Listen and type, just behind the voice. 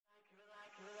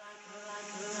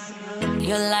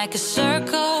You're like a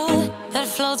circle that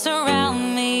floats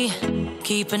around me,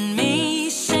 keeping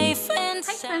me safe and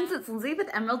Hi friends, it's Lindsay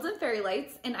with Emeralds and Fairy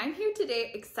Lights, and I'm here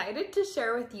today excited to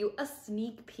share with you a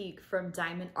sneak peek from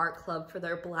Diamond Art Club for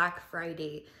their Black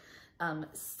Friday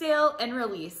sale and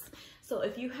release. So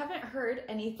if you haven't heard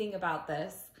anything about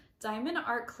this, Diamond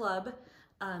Art Club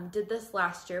did this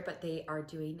last year, but they are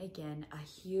doing again a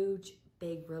huge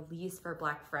big release for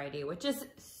Black Friday, which is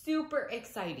super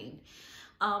exciting.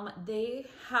 They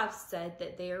have said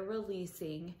that they are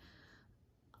releasing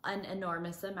an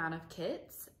enormous amount of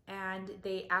kits, and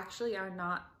they actually are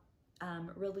not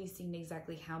releasing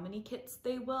exactly how many kits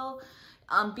they will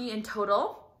be in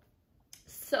total.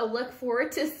 So look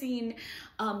forward to seeing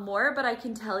more, but I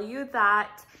can tell you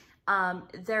that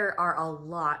there are a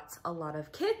lot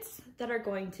of kits that are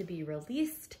going to be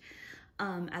released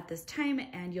at this time,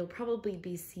 and you'll probably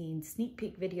be seeing sneak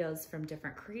peek videos from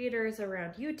different creators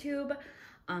around YouTube.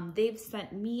 They've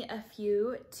sent me a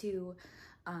few to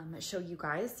show you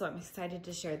guys, so I'm excited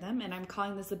to share them, and I'm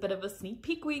calling this a bit of a sneak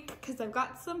peek week because I've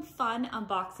got some fun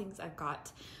unboxings. I've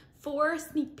got 4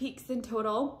 sneak peeks in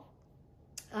total,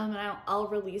 and I'll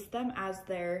release them as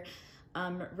they're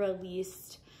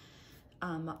released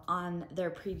on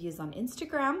their previews on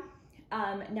Instagram.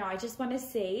 Now I just want to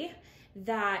say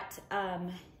that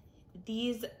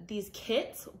these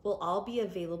kits will all be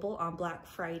available on Black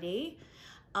Friday.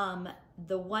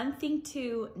 The one thing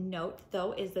to note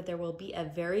though is that there will be a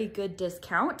very good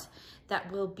discount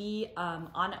that will be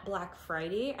on Black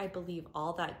Friday, I believe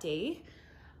all that day.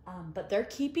 But they're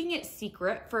keeping it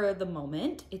secret for the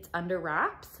moment. It's under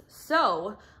wraps.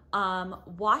 So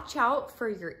watch out for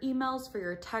your emails, for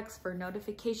your texts, for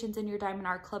notifications in your Diamond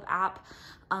Art Club app,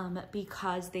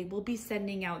 because they will be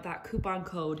sending out that coupon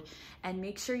code, and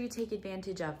make sure you take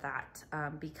advantage of that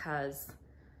because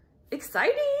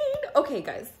exciting. Okay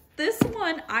guys, this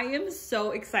one I am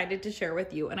so excited to share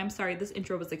with you, and I'm sorry this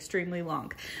intro was extremely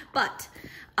long, but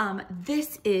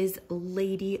this is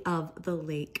Lady of the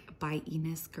Lake by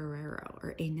Enys Guerrero,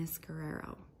 or Enys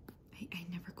Guerrero. I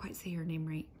never quite say her name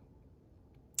right.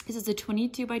 This is a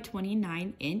 22 by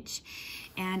 29 inch,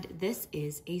 and this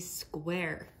is a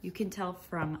square. You can tell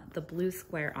from the blue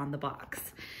square on the box.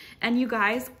 And you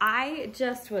guys, I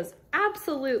just was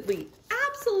absolutely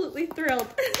thrilled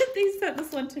that they sent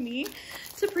this one to me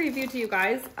to preview to you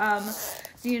guys.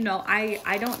 So you know,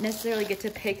 I don't necessarily get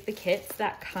to pick the kits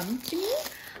that come to me,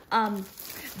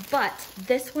 but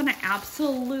this one I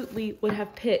absolutely would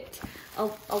have picked. A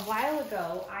while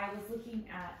ago, I was looking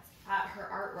at her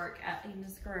artwork, at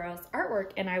Enys Guerrero's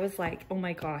artwork, and I was like, oh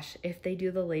my gosh, if they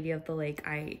do the Lady of the Lake,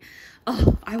 I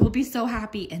will be so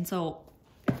happy. And so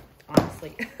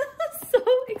honestly, so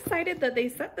excited that they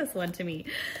sent this one to me.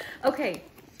 Okay,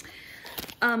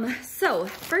 so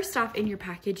first off, in your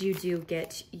package you do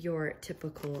get your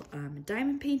typical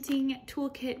diamond painting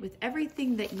toolkit with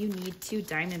everything that you need to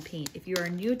diamond paint. If you're a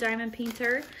new diamond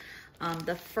painter,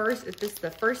 if this is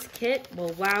the first kit,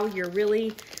 well, wow, you're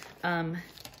really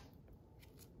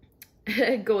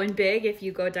going big if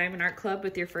you go Diamond Art Club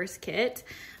with your first kit,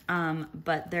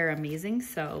 but they're amazing,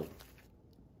 so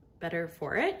better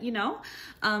for it, you know.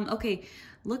 Okay,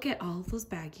 look at all those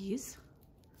baggies.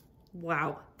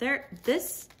 Wow,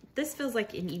 this feels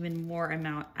like an even more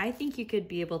amount. I think you could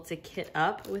be able to kit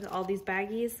up with all these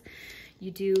baggies.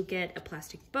 You do get a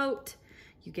plastic boat,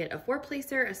 you get a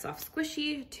 4-placer, a soft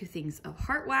squishy, 2 things of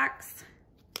heart wax,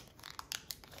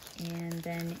 and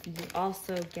then you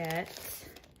also get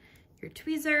your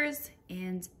tweezers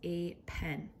and a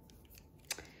pen.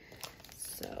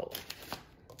 So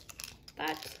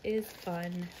that is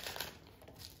fun.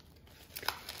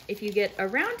 If you get a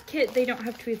round kit, they don't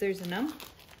have tweezers in them,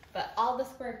 but all the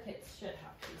square kits should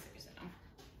have tweezers in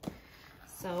them.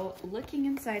 So looking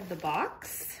inside the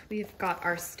box, we've got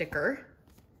our sticker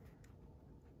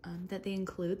that they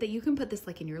include, that you can put this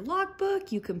like in your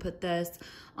logbook, you can put this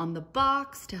on the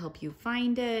box to help you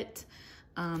find it.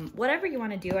 Whatever you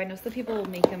want to do. I know some people will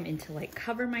make them into like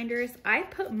cover minders. I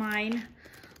put mine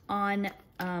on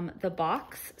the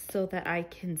box so that I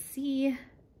can see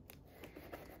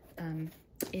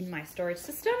in my storage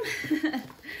system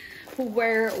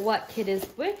what kit is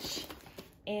which.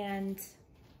 And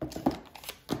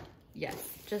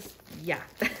yes, yeah.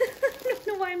 I don't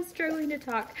know why I'm struggling to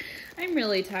talk. I'm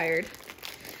really tired.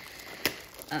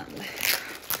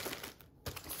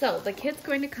 So the kit's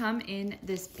going to come in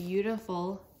this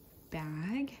beautiful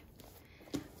bag.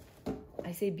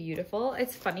 I say beautiful.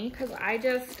 It's funny because I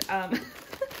just, I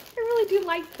really do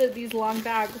like these long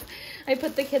bags. I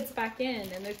put the kits back in,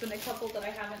 and there's been a couple that I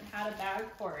haven't had a bag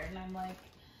for, and I'm like,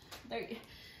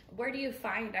 where do you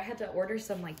find, I had to order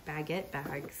some like baguette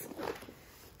bags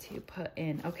to put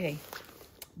in. Okay,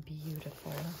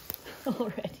 beautiful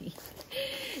already.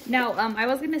 Now, I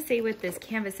was gonna say with this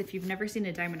canvas, if you've never seen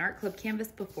a Diamond Art Club canvas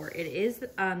before, it is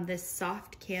this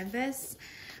soft canvas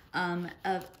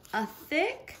of a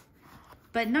thick,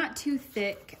 but not too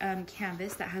thick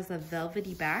canvas that has a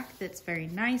velvety back that's very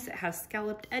nice. It has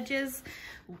scalloped edges.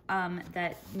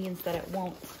 That means that it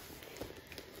won't,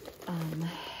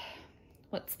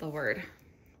 what's the word?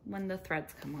 When the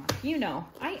threads come off. You know,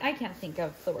 I can't think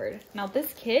of the word. Now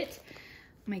this kit,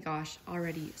 oh my gosh,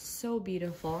 already so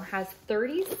beautiful. Has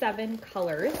 37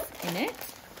 colors in it.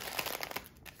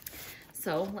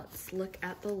 So let's look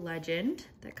at the legend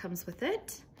that comes with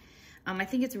it. I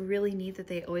think it's really neat that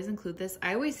they always include this.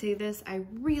 I always say this, I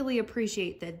really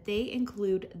appreciate that they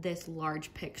include this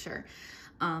large picture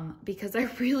because I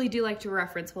really do like to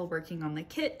reference while working on the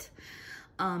kit.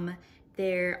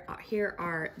 Here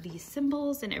are the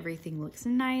symbols and everything looks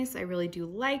nice. I really do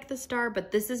like the star,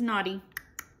 but this is naughty.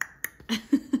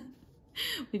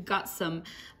 We've got some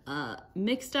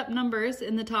mixed up numbers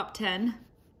in the top 10.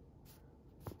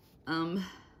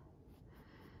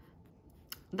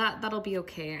 That'll be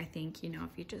okay, I think, you know,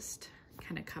 if you just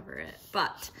kind of cover it.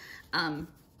 But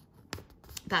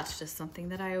that's just something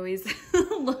that I always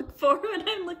look for when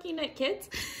I'm looking at kits.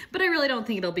 But I really don't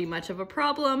think it'll be much of a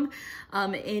problem.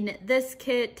 In this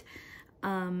kit,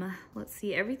 let's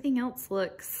see, everything else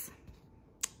looks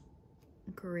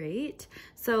great.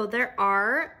 So there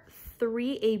are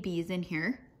 3 ABs in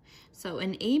here. So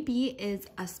an AB is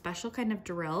a special kind of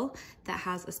drill that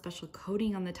has a special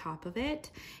coating on the top of it.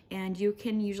 And you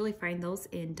can usually find those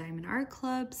in Diamond Art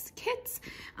Club's kits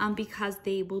because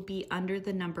they will be under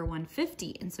the number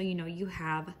 150. And so, you know, you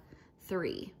have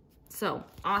 3. So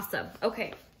awesome.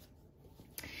 Okay.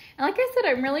 And like I said,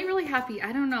 I'm really, really happy.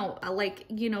 I don't know, like,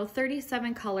 you know,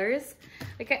 37 colors.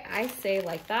 Like I say,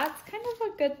 like that's kind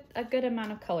of a good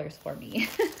amount of colors for me.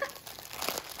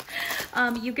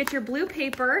 You get your blue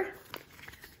paper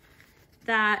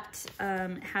that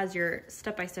has your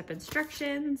step-by-step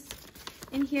instructions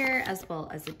in here, as well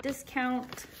as a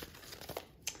discount.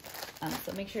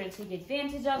 So make sure to take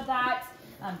advantage of that.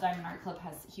 Diamond Art Club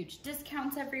has huge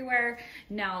discounts everywhere.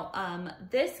 Now,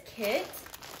 this kit,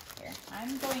 here,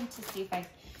 I'm going to see if I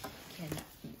can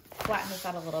flatten this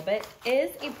out a little bit, is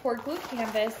a poured glue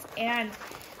canvas, and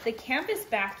the canvas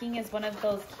backing is one of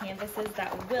those canvases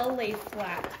that will lay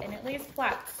flat, and it lays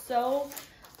flat so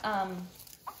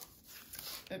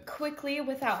quickly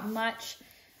without much,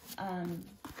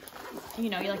 you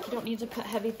know, you don't need to put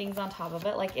heavy things on top of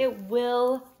it. Like it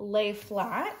will lay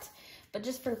flat, but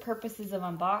just for purposes of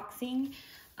unboxing,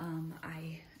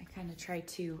 I kind of try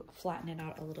to flatten it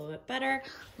out a little bit better.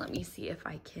 Let me see if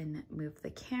I can move the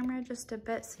camera just a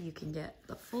bit so you can get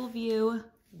the full view.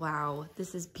 Wow,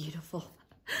 this is beautiful.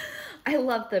 I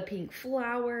love the pink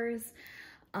flowers.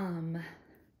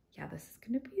 Yeah, this is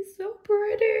gonna be so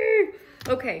pretty.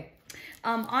 Okay,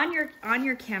 on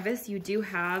your canvas, you do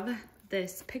have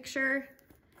this picture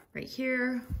right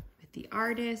here with the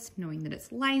artist, knowing that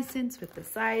it's licensed with the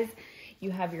size. You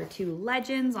have your 2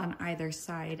 legends on either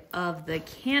side of the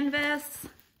canvas.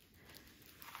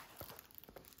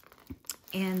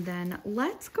 And then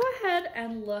let's go ahead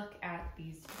and look at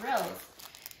these drills.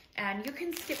 And you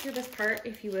can skip through this part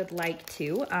if you would like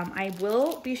to. I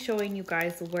will be showing you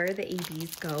guys where the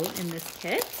ABs go in this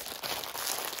kit.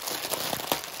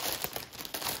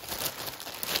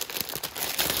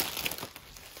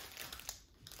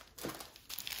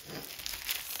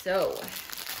 So,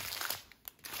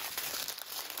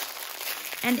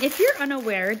 and if you're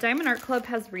unaware, Diamond Art Club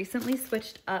has recently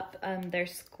switched up their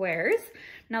squares.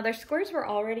 Now their squares were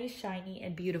already shiny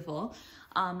and beautiful,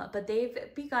 but they've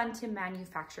begun to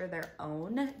manufacture their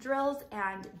own drills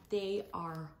and they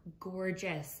are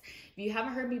gorgeous. If you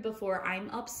haven't heard me before, I'm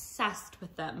obsessed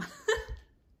with them.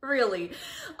 Really.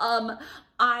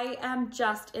 I am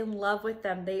just in love with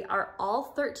them. They are all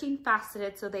 13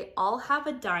 faceted, so they all have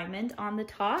a diamond on the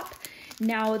top.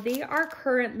 Now they are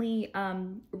currently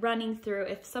running through,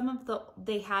 if some of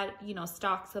they had, you know,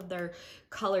 stocks of their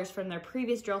colors from their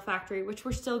previous drill factory, which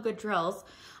were still good drills,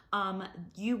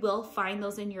 you will find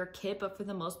those in your kit, but for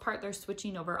the most part, they're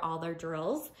switching over all their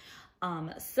drills.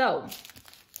 So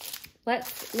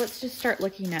let's just start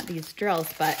looking at these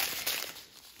drills, but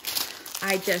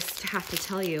I just have to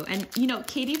tell you, and you know,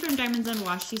 Katie from Diamonds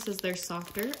Unwashed, she says they're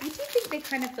softer. I do think they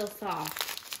kind of feel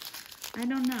soft. I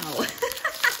don't know.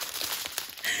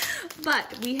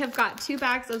 But we have got 2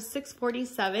 bags of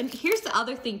 647. Here's the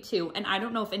other thing too, and I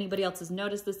don't know if anybody else has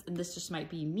noticed this, and this just might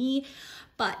be me,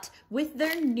 but with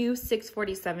their new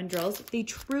 647 drills, they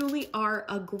truly are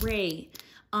a gray.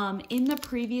 In the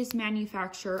previous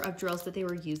manufacturer of drills that they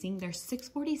were using, their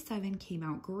 647 came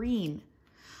out green.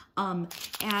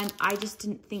 And I just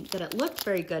didn't think that it looked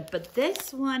very good, but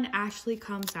this one actually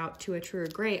comes out to a truer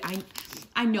gray.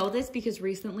 I know this because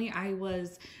recently I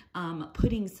was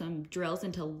putting some drills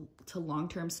into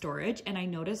long-term storage, and I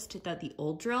noticed that the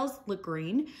old drills look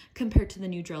green compared to the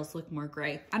new drills look more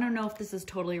gray. I don't know if this is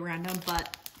totally random,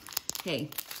 but hey.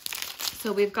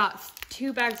 So we've got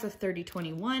 2 bags of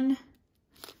 3021, and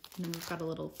then we've got a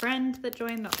little friend that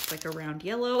joined. That's like a round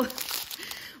yellow.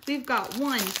 We've got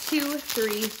 1, 2,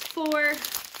 3, 4,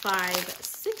 5,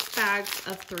 6 bags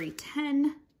of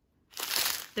 310.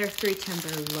 Their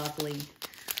 310s are lovely.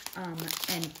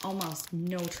 And almost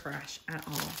no trash at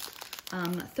all.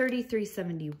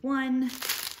 3371,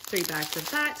 3 bags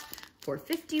of that,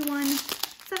 451,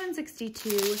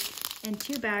 762, and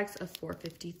 2 bags of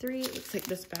 453. It looks like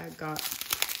this bag got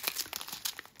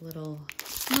a little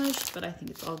smushed, but I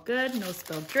think it's all good. No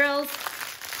spilled drills.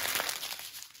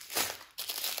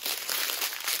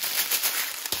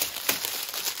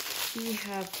 We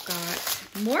have got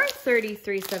more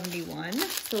 3371,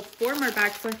 so 4 more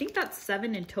bags, so I think that's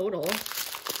 7 in total.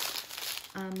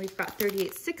 We've got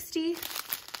 3860,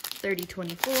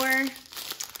 3024,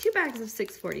 2 bags of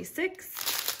 646,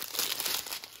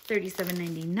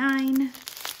 3799,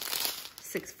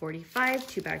 645,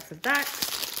 2 bags of that,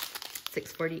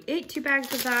 648, 2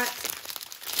 bags of that,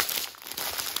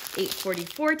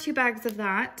 844, 2 bags of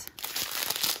that,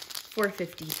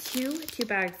 452, 2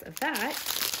 bags of that,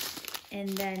 and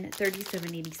then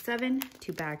 3787,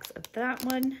 2 bags of that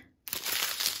one,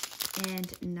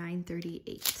 and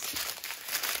 938.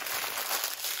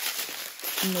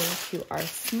 Move to our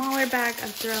smaller bag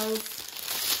of drills.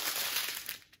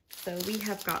 So we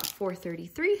have got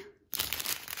 433,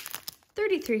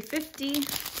 3350,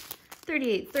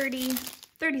 3830,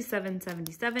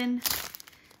 3777,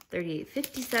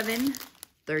 3857,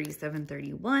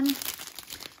 3731,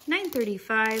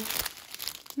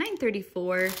 935,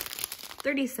 934,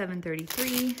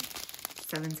 3733,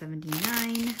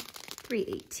 779,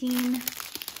 318,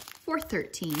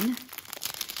 413,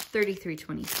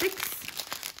 3326,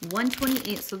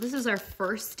 128. So this is our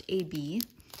first AB.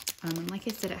 And like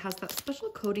I said, it has that special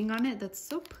coating on it that's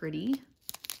so pretty.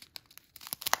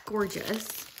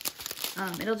 Gorgeous.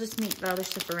 It'll just make the other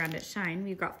stuff around it shine.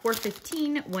 We've got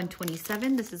 415,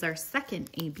 127. This is our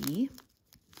second AB.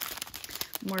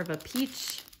 More of a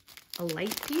peach, a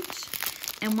light peach.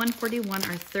 And 141,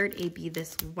 our third AB,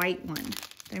 this white one.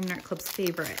 Diamond Art Club's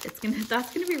favorite. That's gonna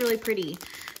be really pretty.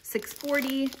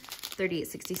 640,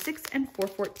 3866, and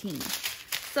 414.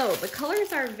 So the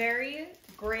colors are very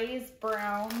grays,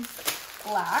 browns,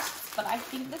 blacks, but I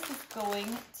think this is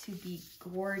going to be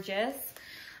gorgeous.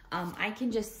 I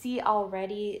can just see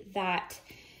already that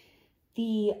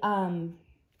the,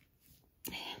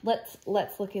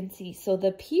 let's look and see. So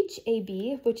the peach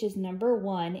AB, which is number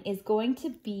 1, is going to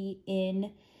be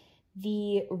in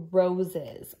the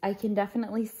roses. I can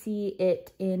definitely see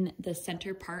it in the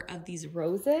center part of these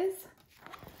roses.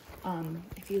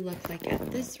 If you look like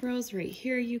at this rose right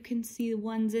here, you can see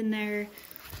ones in there,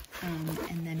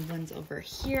 and then ones over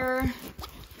here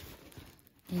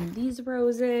in these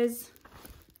roses.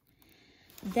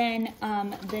 Then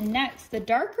the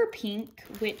darker pink,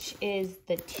 which is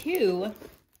the 2,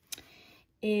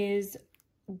 is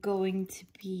going to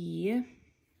be,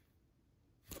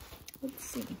 let's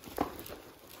see.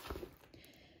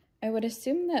 I would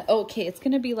assume that, okay, it's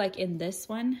going to be like in this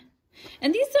one.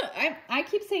 And these don't, I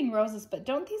keep saying roses, but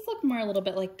don't these look more a little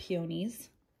bit like peonies?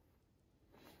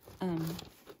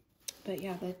 But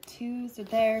yeah, the 2s are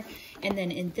there. And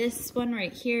then in this one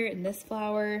right here, in this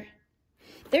flower,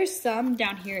 there's some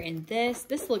down here in this.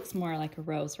 This looks more like a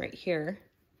rose right here.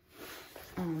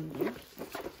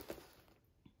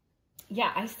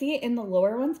 Yeah, I see it in the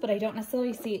lower ones, but I don't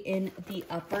necessarily see it in the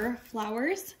upper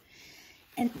flowers.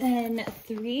 And then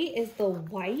 3 is the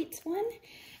white one.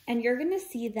 And you're gonna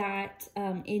see that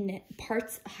in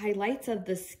parts, highlights of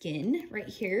the skin right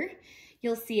here.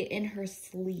 You'll see it in her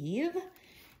sleeve.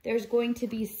 There's going to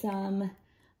be some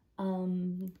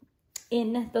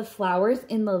in the flowers,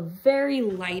 in the very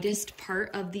lightest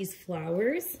part of these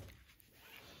flowers.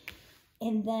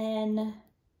 And then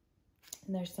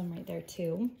there's some right there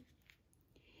too.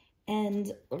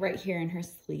 And right here in her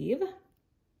sleeve.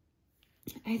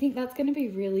 I think that's gonna be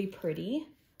really pretty.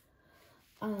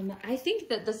 I think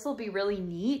that this will be really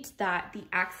neat, that the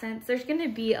accents, there's going to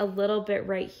be a little bit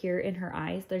right here in her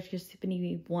eyes. There's just going to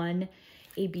be one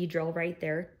AB drill right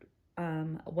there,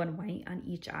 one white on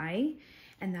each eye,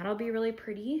 and that'll be really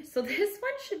pretty. So this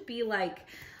one should be like,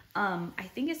 I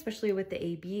think especially with the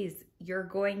ABs, you're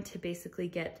going to basically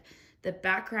get, the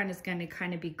background is going to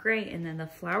kind of be gray, and then the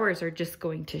flowers are just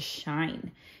going to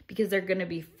shine because they're going to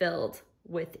be filled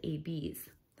with ABs.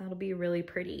 That'll be really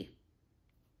pretty.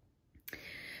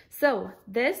 So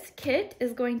this kit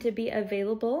is going to be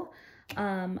available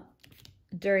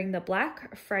during the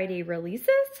Black Friday releases.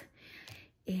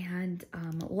 And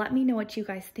let me know what you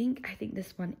guys think. I think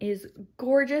this one is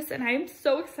gorgeous, and I am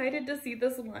so excited to see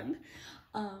this one.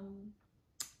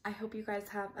 I hope you guys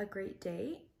have a great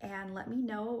day, and let me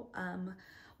know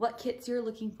what kits you're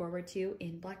looking forward to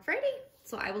in Black Friday.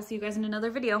 So I will see you guys in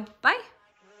another video. Bye.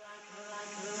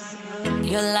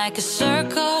 You're like a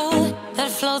circle that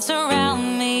floats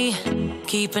around me,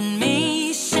 keeping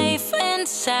me safe and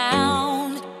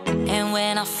sound. And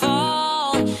when I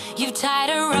fall, you've tied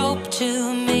a rope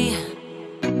to me.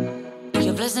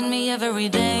 You're blessing me every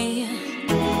day.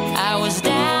 I was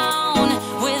down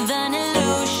with an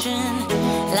illusion,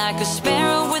 like a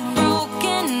sparrow with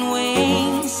broken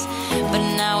wings,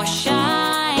 but now I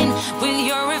shine with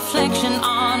your reflection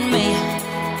on me.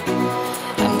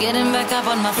 I'm getting back up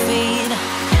on my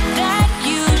feet.